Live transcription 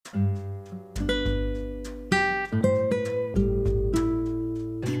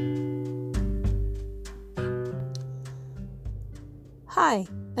Hi,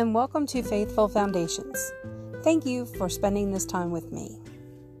 and welcome to Faithful Foundations. Thank you for spending this time with me.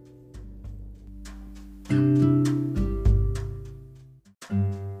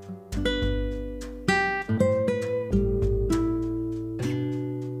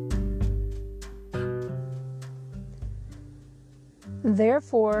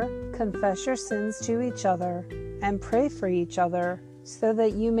 Therefore, confess your sins to each other and pray for each other so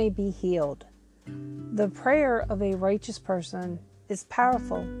that you may be healed. The prayer of a righteous person is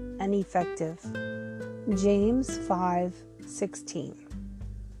powerful and effective. James 5:16.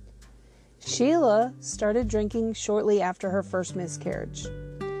 Sheila started drinking shortly after her first miscarriage.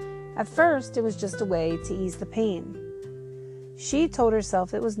 At first, it was just a way to ease the pain. She told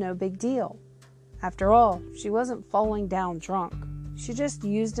herself it was no big deal. After all, she wasn't falling down drunk. She just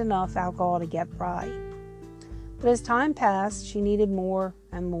used enough alcohol to get by. But as time passed, she needed more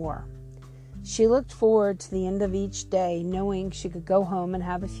and more. She looked forward to the end of each day, knowing she could go home and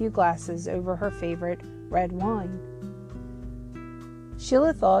have a few glasses over her favorite red wine.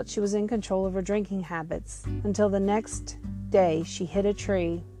 Sheila thought she was in control of her drinking habits until the next day she hit a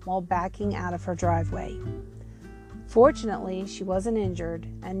tree while backing out of her driveway. Fortunately, she wasn't injured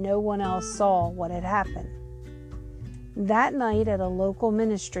and no one else saw what had happened. That night at a local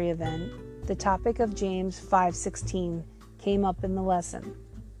ministry event, the topic of James 5:16 came up in the lesson.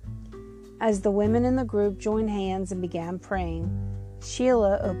 As the women in the group joined hands and began praying,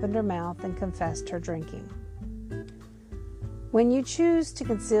 Sheila opened her mouth and confessed her drinking. When you choose to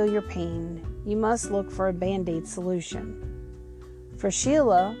conceal your pain, you must look for a Band-Aid solution. For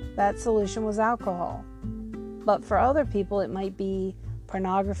Sheila, that solution was alcohol. But for other people, it might be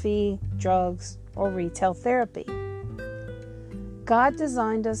pornography, drugs, or retail therapy. God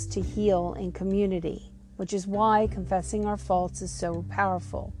designed us to heal in community, which is why confessing our faults is so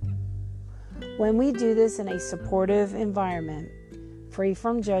powerful. When we do this in a supportive environment, free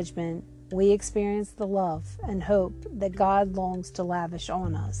from judgment, we experience the love and hope that God longs to lavish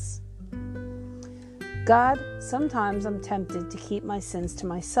on us. God, sometimes I'm tempted to keep my sins to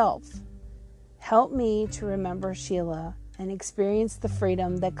myself. Help me to remember Sheila and experience the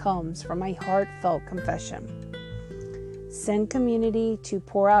freedom that comes from my heartfelt confession. Send community to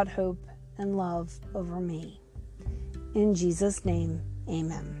pour out hope and love over me. In Jesus' name,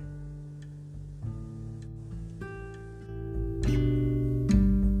 amen.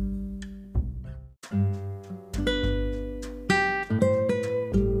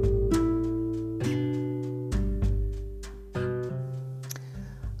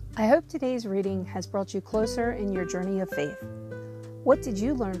 I hope today's reading has brought you closer in your journey of faith. What did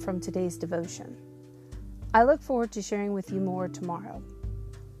you learn from today's devotion? I look forward to sharing with you more tomorrow.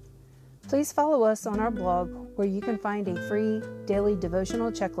 Please follow us on our blog where you can find a free daily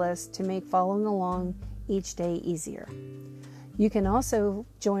devotional checklist to make following along each day easier. You can also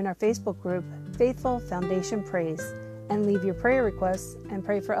join our Facebook group, Faithful Foundation Praise, and leave your prayer requests and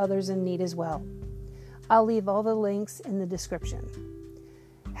pray for others in need as well. I'll leave all the links in the description.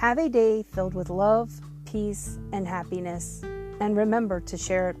 Have a day filled with love, peace, and happiness, and remember to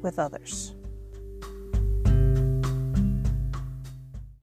share it with others.